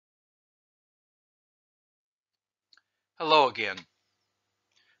Hello again.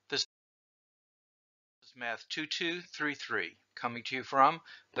 This is Math 2233 coming to you from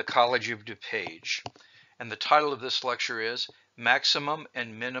the College of DuPage. And the title of this lecture is Maximum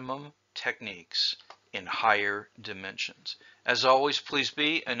and Minimum Techniques in Higher Dimensions. As always, please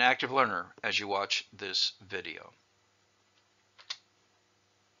be an active learner as you watch this video.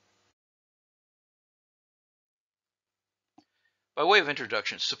 By way of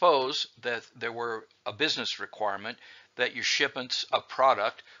introduction, suppose that there were a business requirement that your shipments of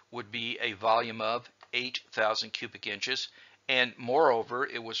product would be a volume of 8,000 cubic inches, and moreover,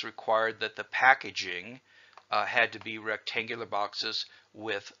 it was required that the packaging had to be rectangular boxes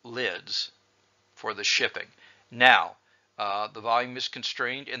with lids for the shipping. Now, the volume is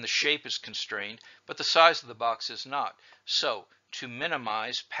constrained and the shape is constrained, but the size of the box is not. So, to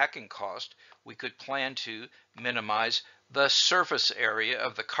minimize packing cost, we could plan to minimize the surface area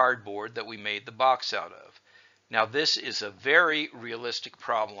of the cardboard that we made the box out of. Now, this is a very realistic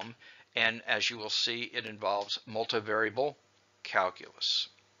problem, and as you will see, it involves multivariable calculus.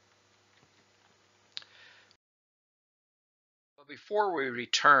 But before we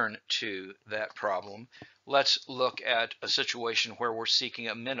return to that problem, let's look at a situation where we're seeking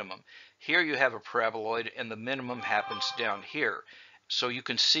a minimum. Here you have a paraboloid and the minimum happens down here. So you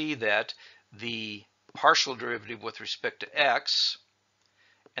can see that the partial derivative with respect to x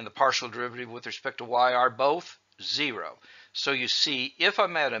and the partial derivative with respect to y are both 0. So you see, if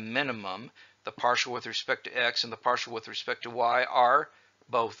I'm at a minimum, the partial with respect to x and the partial with respect to y are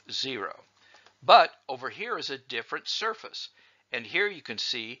both 0. But over here is a different surface. And here you can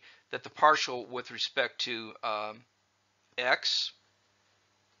see that the partial with respect to x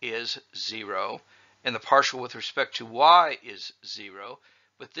is 0, and the partial with respect to y is 0.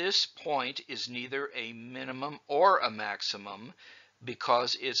 But this point is neither a minimum or a maximum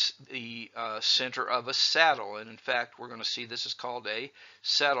because it's the center of a saddle. And in fact, we're going to see this is called a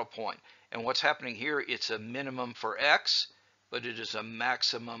saddle point. And what's happening here, it's a minimum for x, but it is a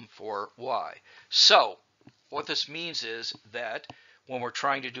maximum for y. So what this means is that when we're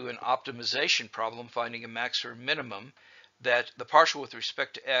trying to do an optimization problem, finding a max or minimum, that the partial with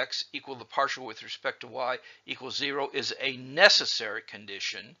respect to x equal the partial with respect to y equals 0 is a necessary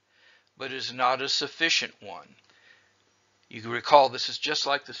condition, but is not a sufficient one. You can recall this is just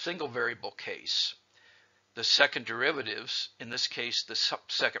like the single variable case. The second derivatives, in this case the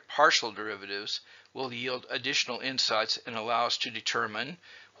second partial derivatives, will yield additional insights and allow us to determine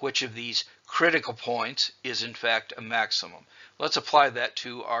which of these critical points is in fact a maximum. Let's apply that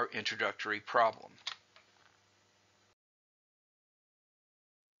to our introductory problem.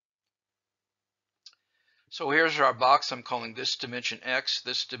 So here's our box. I'm calling this dimension x,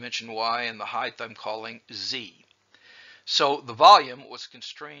 this dimension y, and the height I'm calling z. So the volume was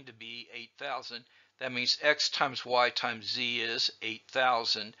constrained to be 8,000. That means x times y times z is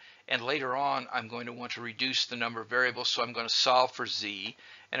 8,000. And later on, I'm going to want to reduce the number of variables, so I'm going to solve for z.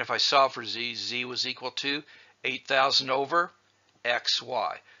 And if I solve for z, z was equal to 8,000 over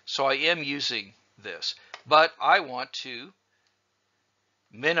xy. So I am using this. But I want to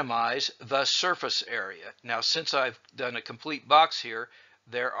minimize the surface area. Now, since I've done a complete box here,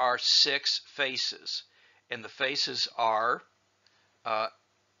 there are 6 faces. And the faces are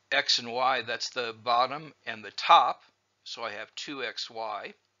x and y, that's the bottom and the top. So I have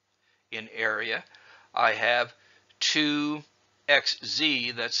 2xy in area. I have 2xz,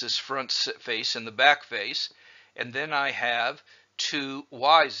 that's this front face and the back face. And then I have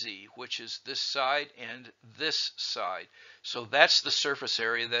 2yz, which is this side and this side. So that's the surface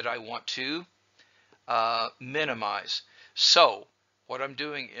area that I want to minimize. So what I'm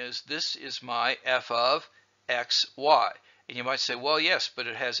doing is this is my f of x, y. And you might say, well, yes, but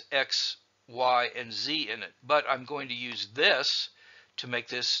it has x, y, and z in it. But I'm going to use this to make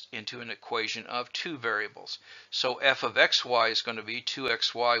this into an equation of 2 variables. So f of xy is going to be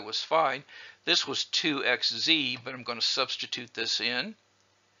 2xy was fine. This was 2xz, but I'm going to substitute this in.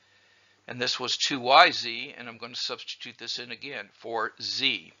 And this was 2yz, and I'm going to substitute this in again for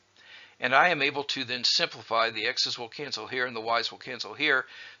z. And I am able to then simplify. The x's will cancel here and the y's will cancel here.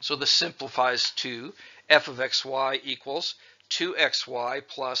 So this simplifies to f of xy equals 2xy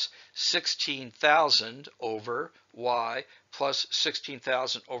plus 16,000 over y plus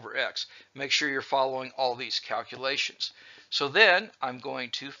 16,000 over x. Make sure you're following all these calculations. So then I'm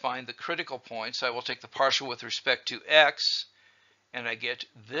going to find the critical points. I will take the partial with respect to x, and I get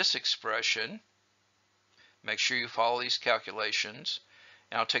this expression. Make sure you follow these calculations.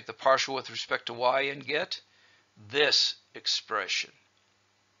 And I'll take the partial with respect to y and get this expression.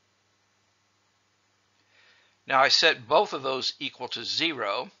 Now I set both of those equal to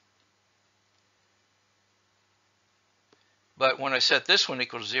 0. But when I set this one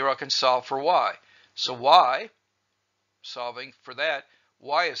equal to 0, I can solve for y. So y, solving for that,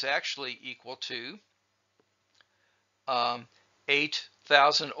 y is actually equal to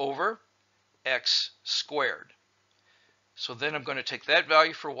 8,000 over x squared. So then I'm going to take that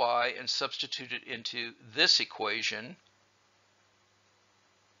value for y and substitute it into this equation,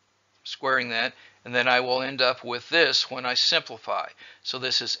 squaring that, and then I will end up with this when I simplify. So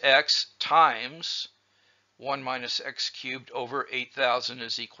this is x times 1 minus x cubed over 8,000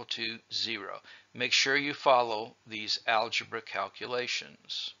 is equal to 0. Make sure you follow these algebra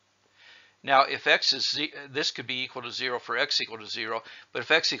calculations. Now, if x is, this could be equal to 0 for x equal to 0, but if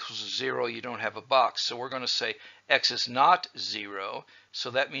x equals to 0, you don't have a box. So we're going to say x is not 0,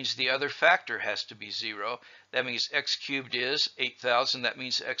 so that means the other factor has to be 0. That means x cubed is 8,000, that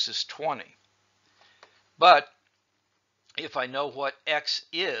means x is 20. But if I know what x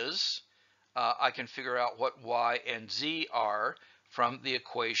is, I can figure out what y and z are from the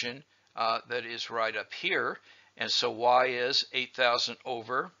equation that is right up here. And so y is 8,000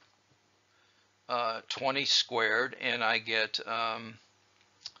 over 20 squared, and I get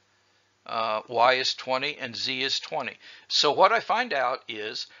y is 20 and z is 20. So what I find out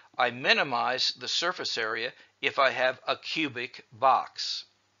is I minimize the surface area if I have a cubic box.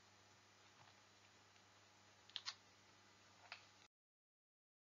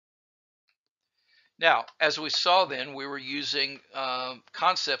 Now, as we saw then, we were using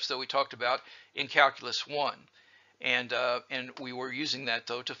concepts that we talked about in Calculus 1. And we were using that,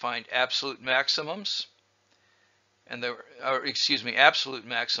 though, to find absolute maximums. And absolute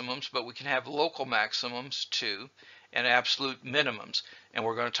maximums, but we can have local maximums, too, and absolute minimums. And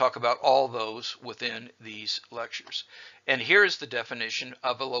we're going to talk about all those within these lectures. And here is the definition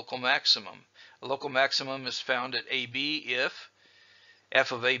of a local maximum. A local maximum is found at AB if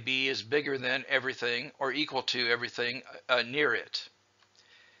f of AB is bigger than everything or equal to everything near it.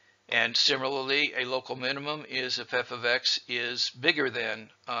 And similarly, a local minimum is if f of x is bigger than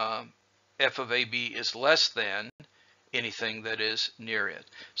f of AB is less than anything that is near it.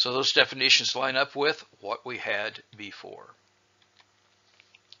 So those definitions line up with what we had before.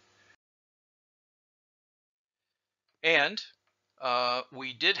 And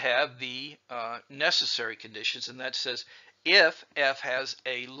we did have the necessary conditions, and that says if f has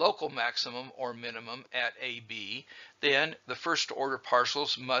a local maximum or minimum at AB, then the first order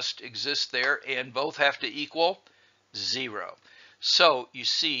partials must exist there and both have to equal 0. So you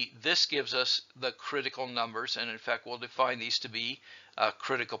see, this gives us the critical numbers, and in fact we'll define these to be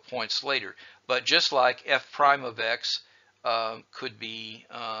critical points later. But just like f prime of x could be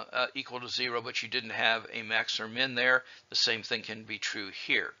equal to 0, but you didn't have a max or min there, the same thing can be true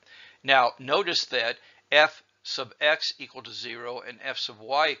here. Now notice that f sub x equal to 0 and f sub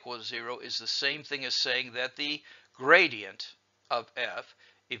y equal to 0 is the same thing as saying that the gradient of f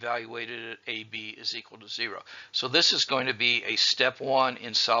evaluated at AB is equal to 0. So this is going to be a step 1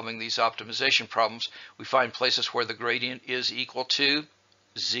 in solving these optimization problems. We find places where the gradient is equal to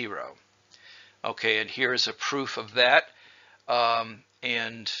 0. Okay, and here is a proof of that.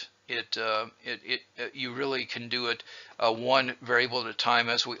 And you really can do it one variable at a time,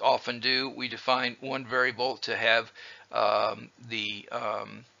 as we often do. We define one variable to have the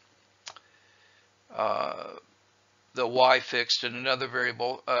y fixed and another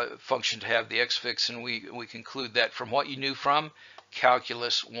variable function to have the x fixed, and we conclude that from what you knew from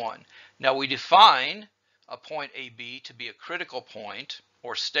Calculus 1. Now we define a point AB to be a critical point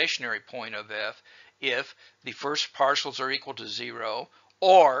or stationary point of f if the first partials are equal to 0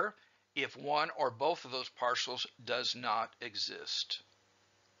 or if one or both of those partials does not exist.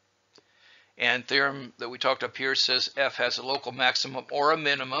 And theorem that we talked up here says f has a local maximum or a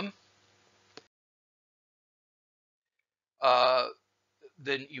minimum.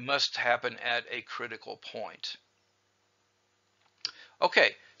 Then you must happen at a critical point.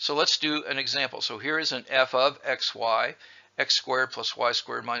 Okay, so let's do an example. So here is an f of xy, x squared plus y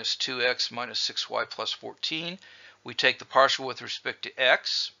squared minus 2x minus 6y plus 14. We take the partial with respect to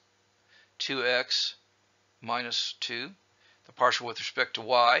x, 2x minus 2. The partial with respect to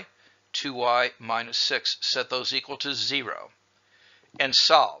y, 2y minus 6. Set those equal to 0 and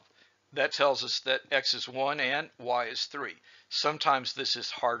solve. That tells us that x is 1 and y is 3. Sometimes this is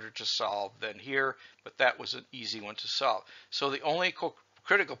harder to solve than here, but that was an easy one to solve. So the only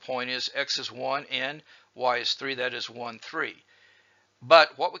critical point is x is 1 and y is 3. That is 1, 3.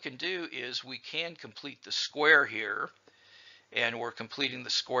 But what we can do is we can complete the square here, and we're completing the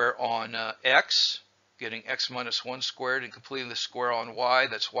square on x, getting x minus 1 squared, and completing the square on y,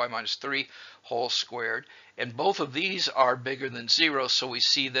 that's y minus 3 whole squared. And both of these are bigger than 0, so we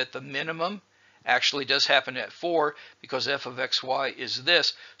see that the minimum actually does happen at 4 because f of xy is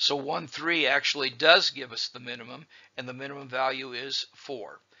this. So 1, 3 actually does give us the minimum, and the minimum value is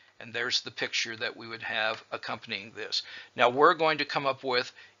 4. And there's the picture that we would have accompanying this. Now we're going to come up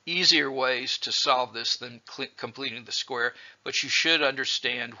with easier ways to solve this than completing the square, but you should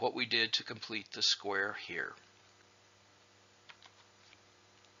understand what we did to complete the square here.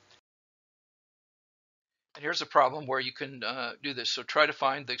 And here's a problem where you can do this. So try to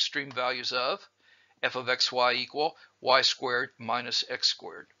find the extreme values of f of xy equal y squared minus x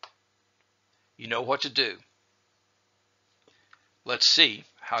squared. You know what to do. Let's see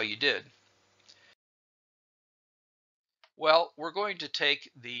how you did. Well, we're going to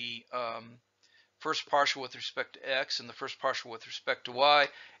take the first partial with respect to x and the first partial with respect to y,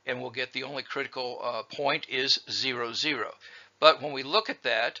 and we'll get the only critical point is 0, 0. But when we look at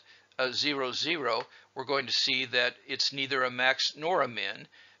that 0, 0, we're going to see that it's neither a max nor a min,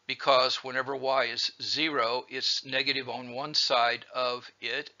 because whenever y is 0, it's negative on one side of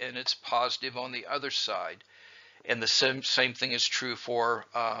it and it's positive on the other side. And the same thing is true for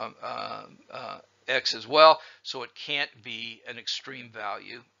x as well, so it can't be an extreme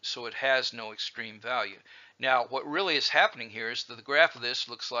value, so it has no extreme value. Now what really is happening here is that the graph of this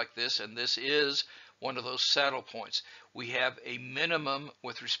looks like this, and this is one of those saddle points. We have a minimum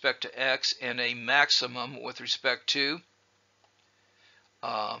with respect to x and a maximum with respect to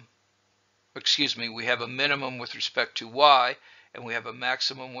we have a minimum with respect to y, and we have a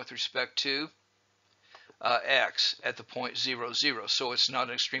maximum with respect to x at the point 0, 0. So it's not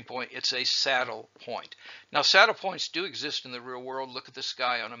an extreme point, it's a saddle point. Now saddle points do exist in the real world. Look at this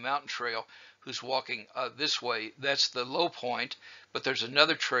guy on a mountain trail who's walking this way. That's the low point, but there's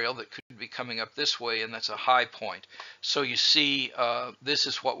another trail that could be coming up this way, and that's a high point. So you see this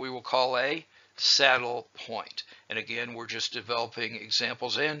is what we will call a saddle point. And again, we're just developing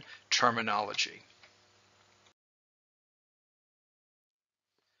examples and terminology.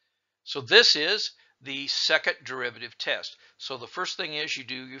 So this is the second derivative test. So the first thing is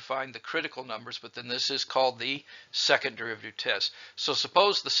you find the critical numbers, but then this is called the second derivative test. So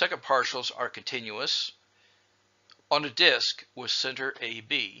suppose the second partials are continuous on a disk with center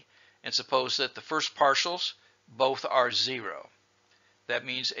AB, and suppose that the first partials both are 0. That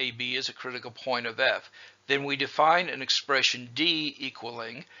means AB is a critical point of f. Then we define an expression D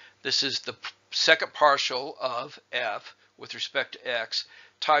equaling, this is the second partial of f with respect to x,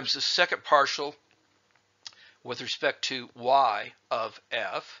 times the second partial with respect to y of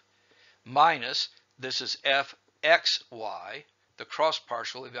f, minus, this is fxy, the cross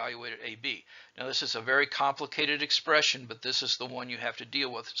partial evaluated AB. Now this is a very complicated expression, but this is the one you have to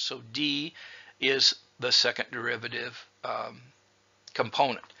deal with. So D is the second derivative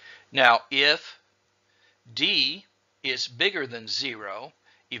component. Now if D is bigger than 0,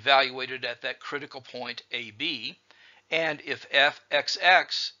 evaluated at that critical point AB, and if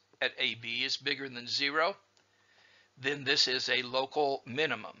fxx at AB is bigger than 0, then this is a local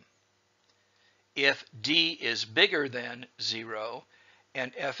minimum. If D is bigger than 0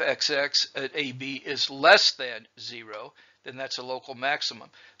 and fxx at AB is less than 0, then that's a local maximum.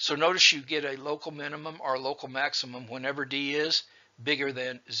 So notice you get a local minimum or a local maximum whenever D is bigger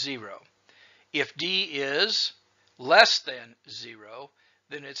than 0. If D is less than 0,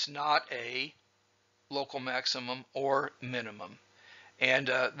 then it's not a local maximum or minimum. And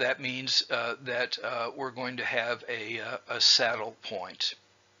that means that we're going to have a saddle point.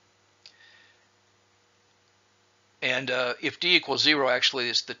 And if D equals 0,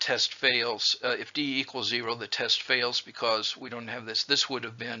 actually, the test fails. If D equals 0, the test fails because we don't have this. This would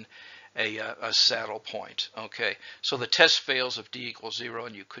have been a saddle point. Okay, so the test fails if D equals 0,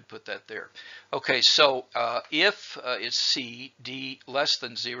 and you could put that there. Okay, so if it's C, D less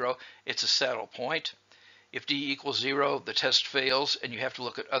than 0, it's a saddle point. If D equals 0, the test fails, and you have to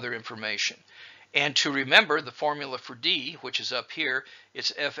look at other information. And to remember the formula for D, which is up here,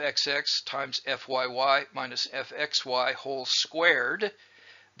 it's fxx times fyy minus fxy whole squared.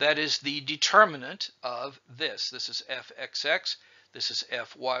 That is the determinant of this. This is fxx, this is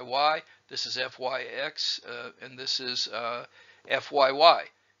fyy, this is fyx, and this is fyy.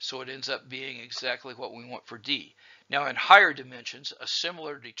 So it ends up being exactly what we want for D. Now in higher dimensions, a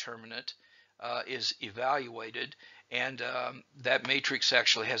similar determinant is evaluated, and that matrix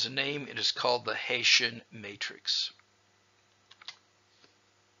actually has a name. It is called the Hessian matrix.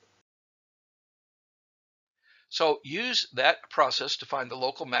 So use that process to find the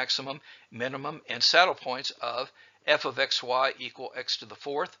local maximum, minimum, and saddle points of f of xy equal x to the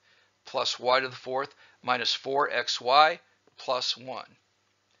fourth plus y to the fourth minus 4xy plus 1.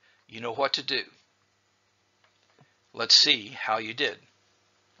 You know what to do. Let's see how you did.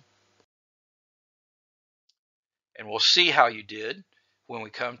 And we'll see how you did when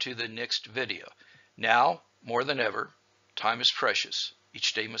we come to the next video. Now, more than ever, time is precious.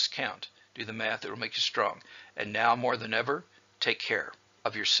 Each day must count. Do the math, it will make you strong. And now more than ever, take care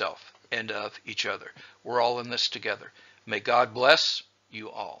of yourself and of each other. We're all in this together. May God bless you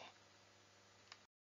all.